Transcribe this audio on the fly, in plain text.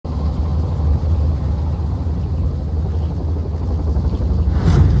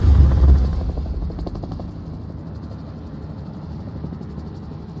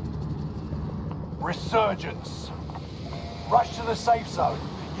resurgence. Rush to the safe zone.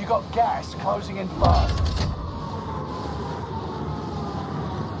 You got gas closing in fast.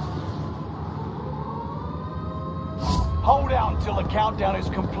 Hold out until the countdown is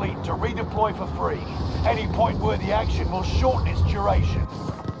complete to redeploy for free. Any point-worthy action will shorten its duration.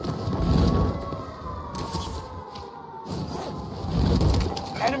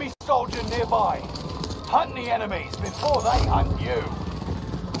 Enemy soldier nearby. Hunt the enemies before they hunt you.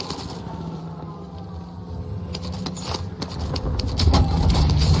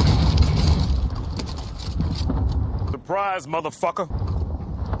 Surprise, motherfucker.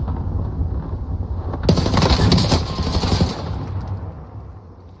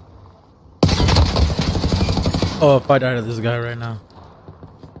 Oh, if I die to this guy right now.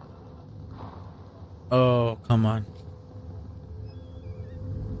 Oh, come on.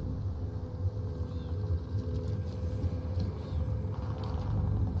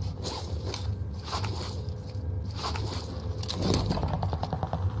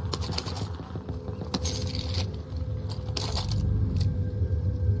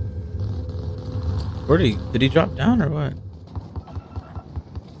 Did he drop down or what?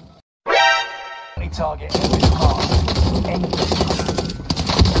 Target.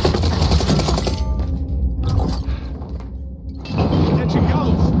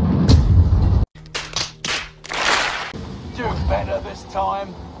 Do better this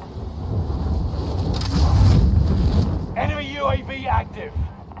time. Enemy UAV active.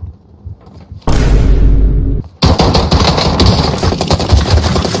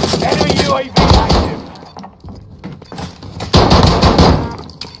 Enemy UAV active.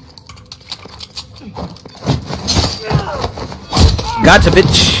 Gotcha,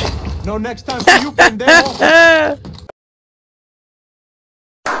 bitch. No next time for you, pendejo.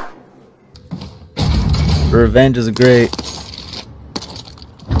 Revenge is great.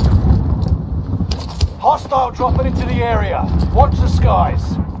 Hostile dropping into the area. Watch the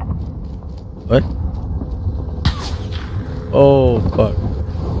skies. What? Oh, fuck.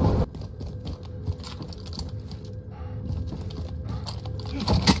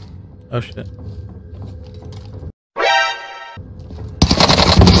 Oh, shit.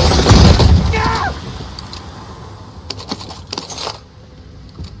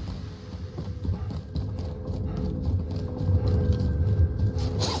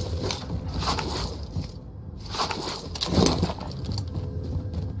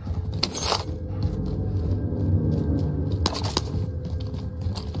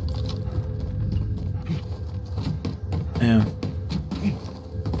 Damn.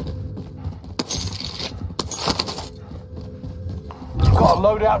 You've got a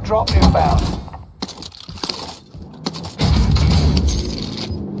loadout drop inbound.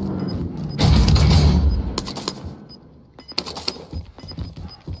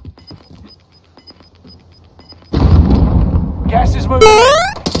 Gas is moving in.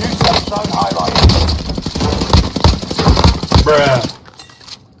 New safe zone highlighted. Bruh.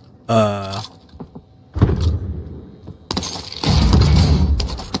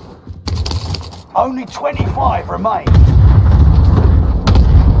 Only 25 remain.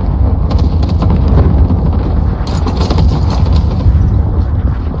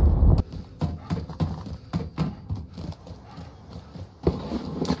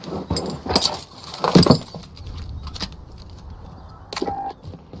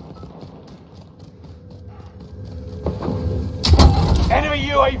 Enemy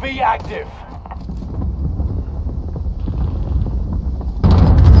UAV active.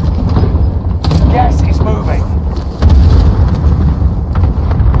 Gas is moving.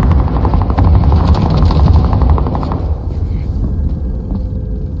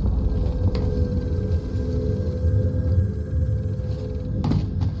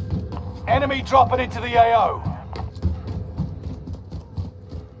 Enemy dropping into the AO.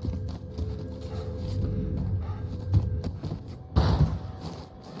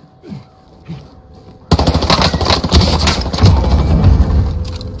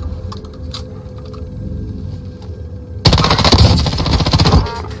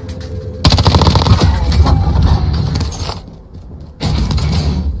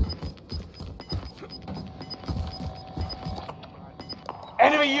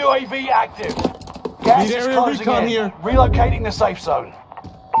 Enemy UAV active. Gas is closing in. Here. Relocating the safe zone.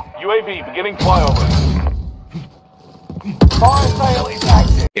 UAV beginning flyover. Fire sale is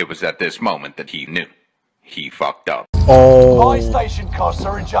active. It was at this moment that he knew. He fucked up. Oh. Buy station costs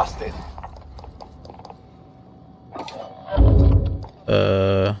are adjusted.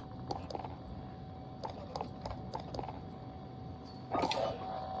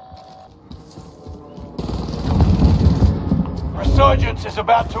 Resurgence is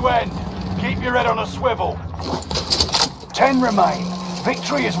about to end. Keep your head on a swivel. 10 remain.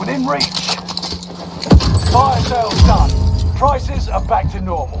 Victory is within reach. Fire sales done. Prices are back to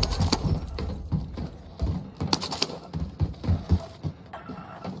normal.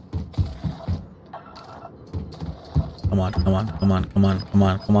 Come on, come on, come on, come on, come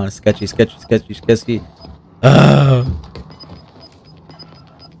on, come on. Sketchy, sketchy, sketchy, sketchy.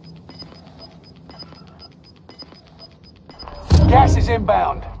 Gas is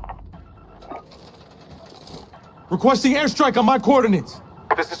inbound. Requesting airstrike on my coordinates.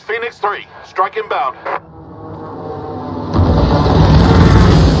 This is Phoenix 3. Strike inbound.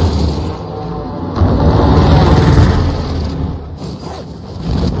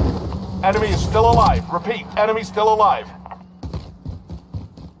 Enemy is still alive. Repeat, enemy still alive.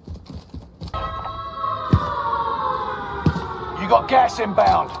 You got gas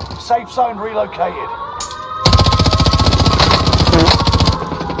inbound. Safe zone relocated.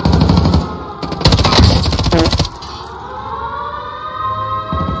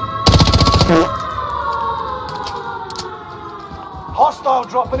 Hostile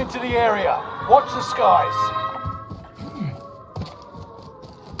dropping into the area. Watch the skies.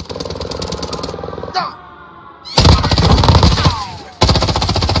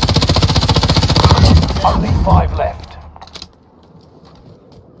 Only 5 left.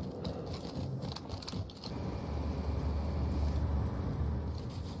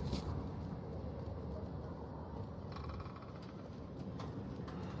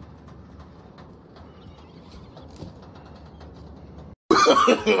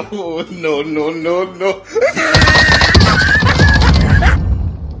 Oh, no, no, no, no.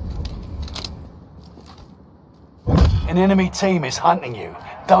 An enemy team is hunting you.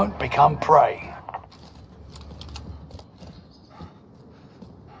 Don't become prey.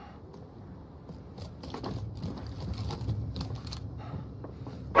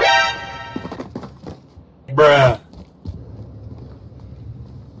 Bruh.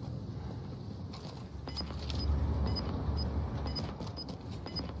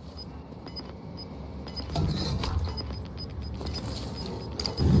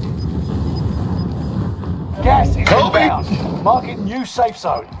 Gas is inbound. Marking new safe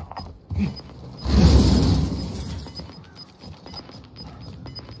zone. You've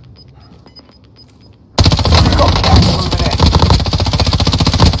got gas moving in.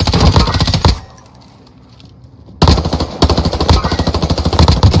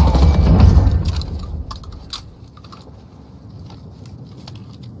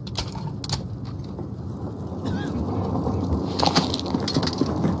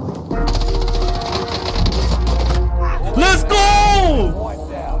 Let's go!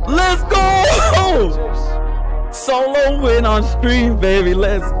 Wiped out. Let's go! Solo win on stream, baby.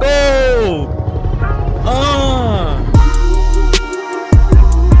 Let's go!